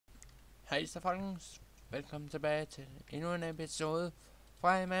Hej så folkens, velkommen tilbage til endnu en episode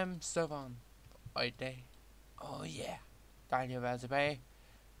fra servern. Og i dag, dejligt at være tilbage.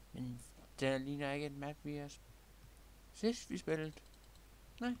 Men det ligner ikke et map vi har sidst vi spillede.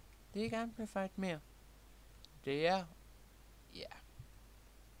 Nej, det er ikke Amplified mere. Det er,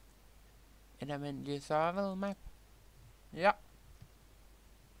 en almindelig survival map. Ja.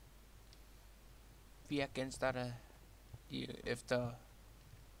 Vi har genstartet lige efter,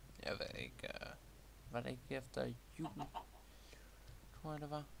 jeg ved ikke, var det ikke efter jul? Tror jeg det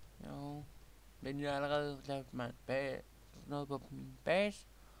var. Jo. Men jeg har allerede lavet mig noget på min base.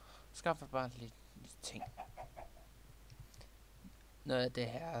 Skaffer bare lidt ting. Noget af det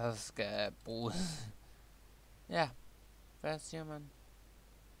her skal bruges. Ja. Hvad siger man?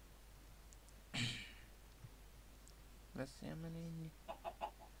 Hvad siger man egentlig?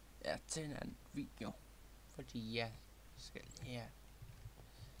 Jeg tænder en video. Fordi jeg skal her.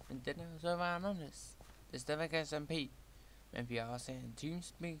 Men den er så var anderledes. Det er stadigvæk SMP. Men vi har også en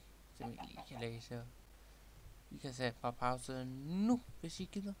Teamspeak, som I lige kan læse. Vi kan sætte fra pause nu, hvis I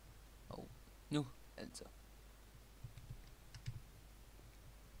gider. Nu altså.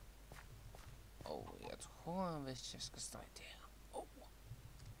 Jeg tror, hvis jeg skal starte det her.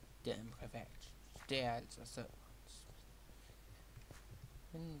 Det er en privat. Det er altså så.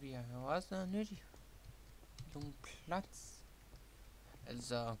 Men vi har jo også noget nyttigt. Nogle plads.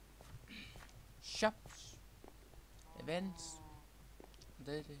 Altså shops, events.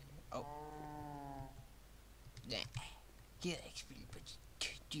 Det er det. Nej, gider ikke spille på de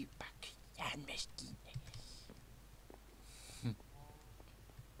dyrbak. Jeg er en maskine.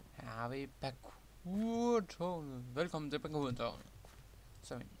 Her har vi parkour-tårnet. Velkommen til parkour-tårnet.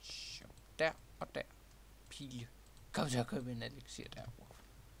 Så en shop der og der. Pile. Kom så og køb en elixir derovre.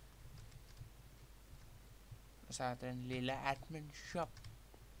 Og så er der en lille admin shop.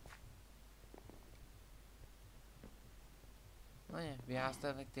 Nå ja, vi har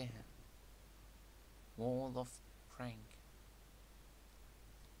stadigvæk det her. Wall of Prank.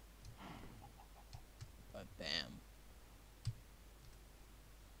 Og bam.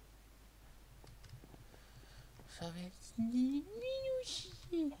 Så vil jeg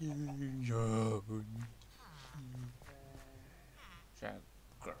så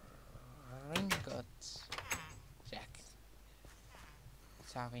gringot. Jack.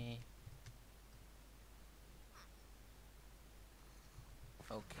 Så har vi.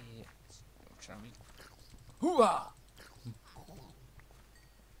 Okay, så vi. Hurra!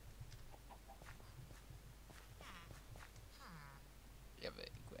 Jeg ved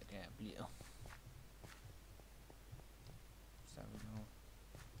ikke, hvad det her bliver. Så er vi nu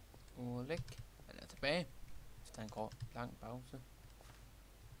Oleg. Han er tilbage. Efter en lang pause.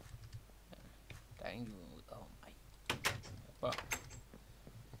 Ja, der er ingen ud over mig.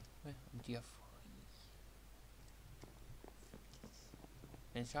 Om de har fri.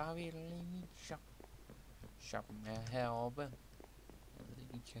 Men så har vi lige shop. Shoppen er heroppe. Jeg ved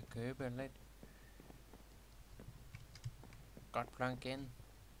ikke, I kan købe lidt. Godt plank ind.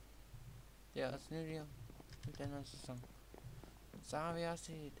 Det er også nyttigt i denne sæson. Så har vi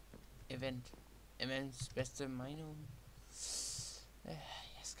også et event. Events bedste minimum. Jeg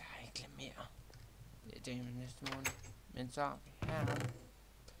skal ikke glemme mere. Det er næste måned. Men så har vi her.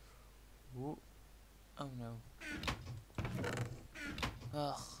 Oh no.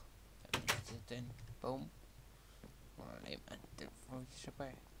 Jeg mistede den. Boom. Nej, man. Den får vi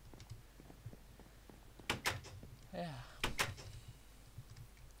tilbage. Ja.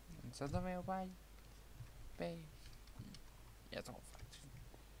 Så der var jo bare bag. Jeg tror faktisk.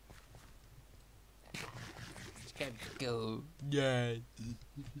 Skal vi gå? Ja.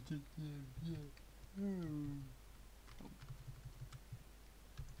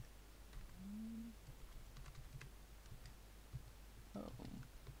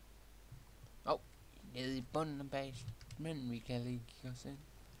 Nede i bunden af basen. Men vi kan lige kigge os ind.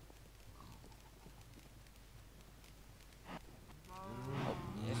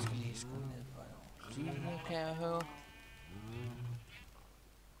 Jeg skal lige skrue ned på det. Nu kan jeg høre.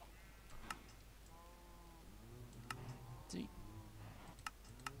 Se.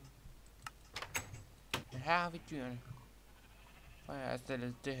 Men her har vi dyrene. Og jeg har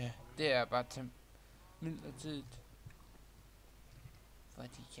stillet det her. Det er bare til midlertidigt.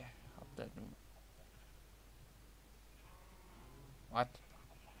 Fordi jeg har opdaget nu. What?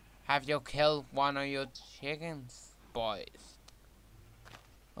 Have you killed one of your chickens, boys?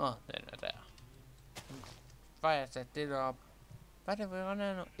 Den er der. Hvor jeg sat det op. Hvad er det, hvordan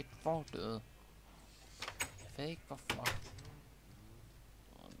er et fordøde? Jeg ved ikke hvorfor.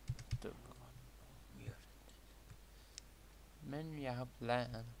 Men jeg har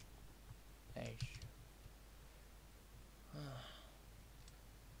planer.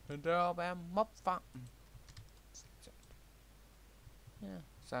 Men deroppe er mobfarmen. Ja,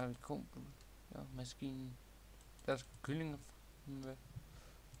 så har vi kumpel. Ja, maskinen. Der skal kyllinger med.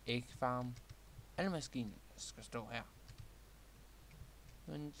 Ægfarm. Alle maskiner skal stå her.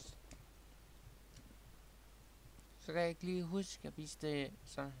 Men så kan jeg ikke lige huske at vise det,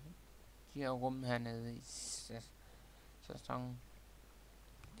 så de her rum hernede i sæson.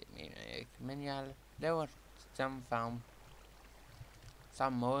 Det mener jeg ikke, men jeg laver samme farm.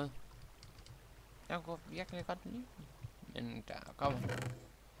 Samme måde. Jeg kunne virkelig godt lide den. Men der kommer.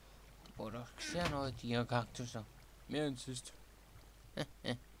 Du burde også se noget af de her kaktusser. Mere end sidst.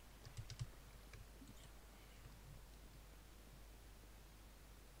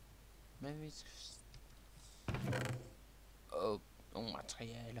 Men vi skal... nogle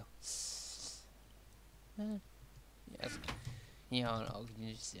materialer. Jeg har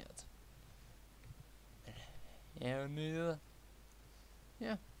organiseret. Men jeg er jo nede.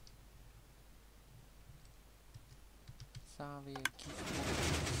 Ja. Så har vi kigget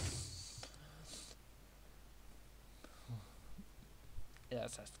på.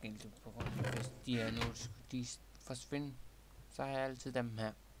 Ellers har skilt på grund af, hvis de her nu de forsvinde, så har jeg altid dem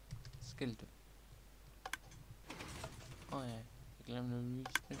her. Skilte. Ja, jeg glemte at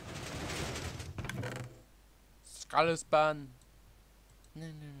vise det. Skraldespanden.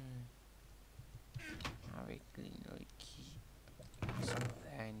 Nej. Jeg har ikke lige noget i kig. Så noget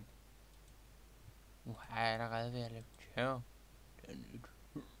herinde. Nu har jeg allerede ved at lave tør. Det er nyt.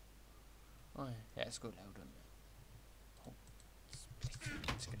 Ja, jeg skulle lave det med.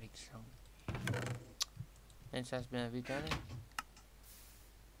 Det skal det ikke slå. Men så smider vi det.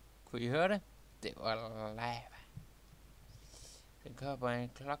 Kunne I høre det? Det var lava. Den kører på en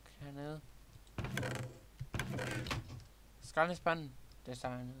klok hernede. Skraldespanden.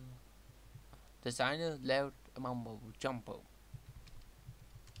 Designet lavet af Mambo Jumbo.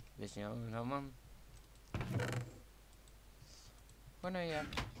 Hvis jeg vil have mig. Hvordan er jeg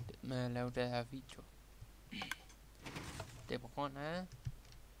med at lave det her video? Det er på grund af...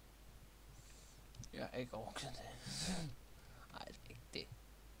 Jeg har ikke orket det. Nej, det er ikke det.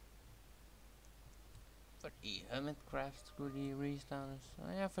 Fordi Hermitcraft skulle lige restartes,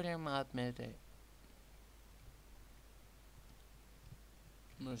 og jeg følger meget med det.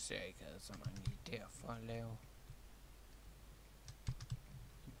 Nu ser jeg ikke, at jeg havde så mange idéer for at lave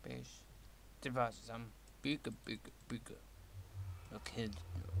en base. Det var så samme. Bygge. Og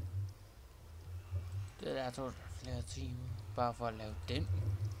kedeligt nu. Det der tog flere timer, bare for at lave den.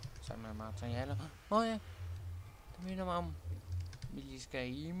 Sammen med materialer. Ja. Det minder mig om, vi lige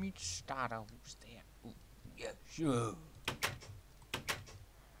skal i mit starterhus der. Sure.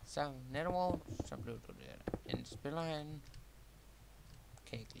 Så network, så blev du der en spiller herinde.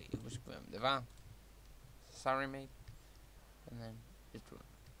 Kan ikke lige huske hvem det var. Sorry mate. Men then, hvis du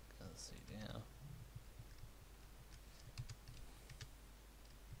kan se det her.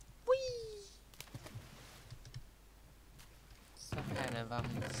 Whee! Så han var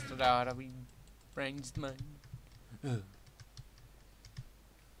min starter vi brainstorm.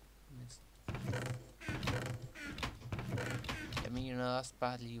 Jeg mener også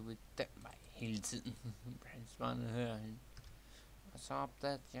bare lige ud den vej hele tiden. Brainstormet herhen. Og så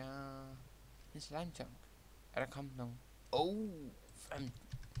opdagede jeg en slime junk. Er der kommet nogen? 15.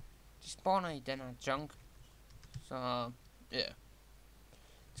 De spawner i den her junk. Så ja.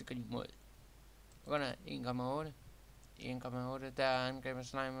 Så kan de mod. Under 1,8. 1,8 der angriber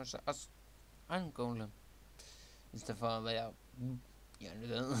slime og så også angolem. I stedet for at være jeg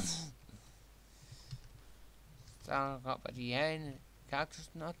ved. Så hopper de herinde i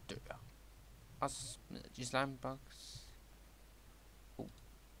kaktusen og dør. Og så smider de slimebox.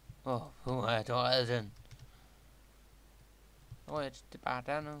 Du redde den. Det er bare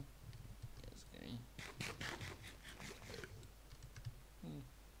der nu. Jeg skal lige.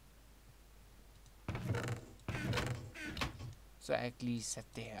 Så jeg ikke lige sat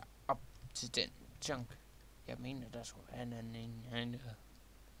det her op til den junk. Jeg mener, der skulle være en anden herinde.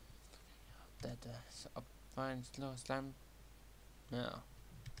 Der så op for en slå slime. Ja. Jeg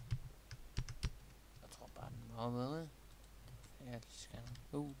tror bare, den var oppe. Ja, det skal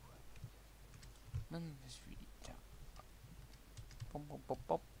den. Men hvis vi tager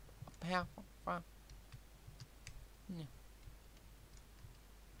op herfra. Ja.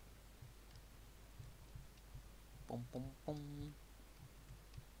 Bum.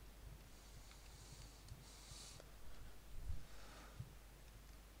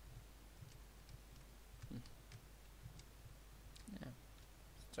 Ja.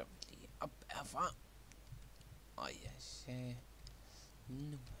 Så lige op herfra. Og jeg sagde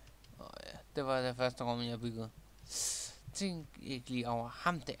nu. Ja, Det var det første rum, jeg byggede. Tænk ikke lige over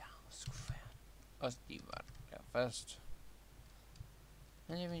ham der. Skulle være. Også de var der først.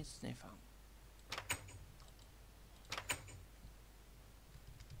 Men jeg vil sniffe ham.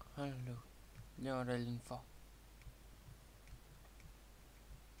 Hold nu. Det var der lige for.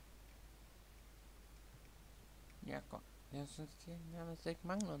 Ja, godt. Jeg synes, det nærmest ikke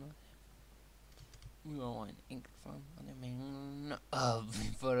mangler noget. Udover en enkelt farm, og det mangler...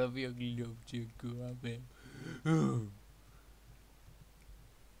 vi får da virkelig lov til at gå op her.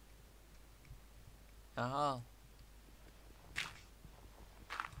 Ja.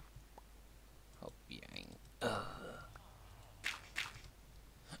 Håber jeg ikke.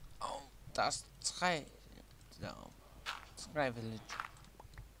 Der er tre. Der tre village.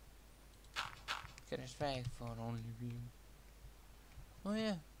 Kan desværre ikke få en ordentlig view.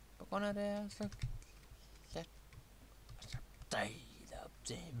 Ja, på grund af det er så let. Og så dejligt op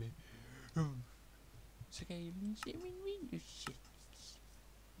til mig. Så kan I lige se min video shit.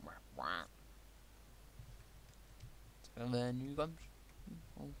 Skal der være en ny computer?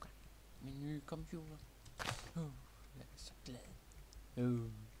 Okay. Min nye computer. Jeg er så glad.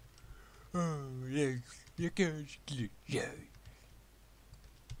 Jeg kan også glad.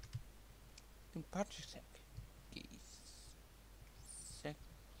 En project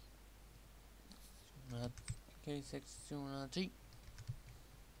G610.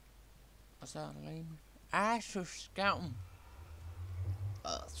 Og så er der lige Asus-skærm.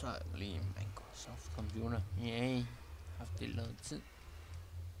 Og så er der lige en Microsoft computer. Yay. Haft det noget tid.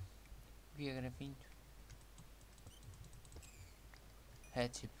 Virker det fint. Her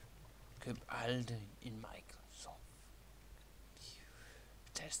tip. Køb aldrig en Microsoft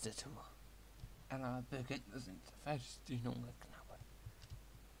tastatur. Han har begyndt at sætte fast i nogle af knapperne.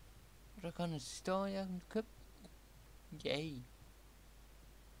 Og der kan stå, jeg kan købe. Yay.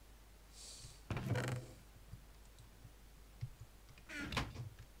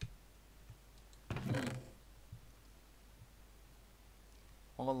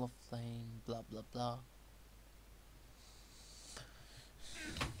 All of flame, bla bla bla.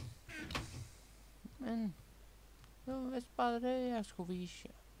 Men det var vist bare det, jeg skulle vise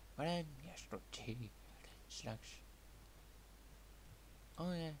jer. Hvordan jeg slår til den slags.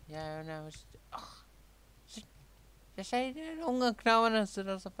 Ja, jeg er jo nærmest... jeg sagde det, nogle af knapperne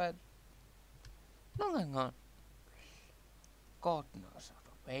sidder så fast. Nogle gange går den også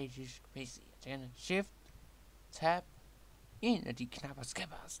automatisk, hvis jeg tænder Shift, Tab. En af de knapper skal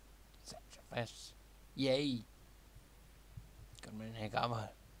bare sætte sig fast. Yay. Kan man ikke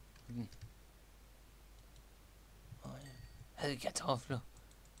arbejde med den. Havde kartofler.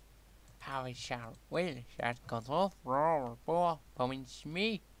 Har vi sat kartofler på min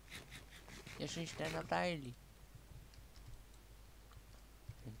smed. Jeg synes, den er dejlig.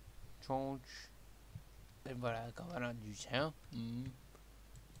 En torch. Den var der kommer der lys her.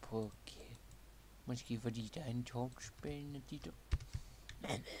 Okay. Måske fordi der er en torch spændende dit.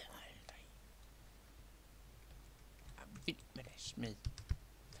 Man ved aldrig. Jeg er vild med det smed.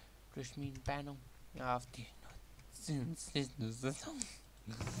 Plus min banner. Jeg har haft det siden sidste sæson.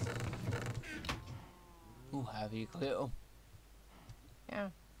 Nu har vi kløv. Ja.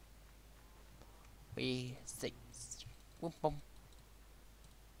 Vi ses.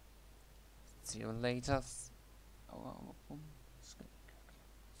 See you later. See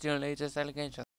you later, alligator.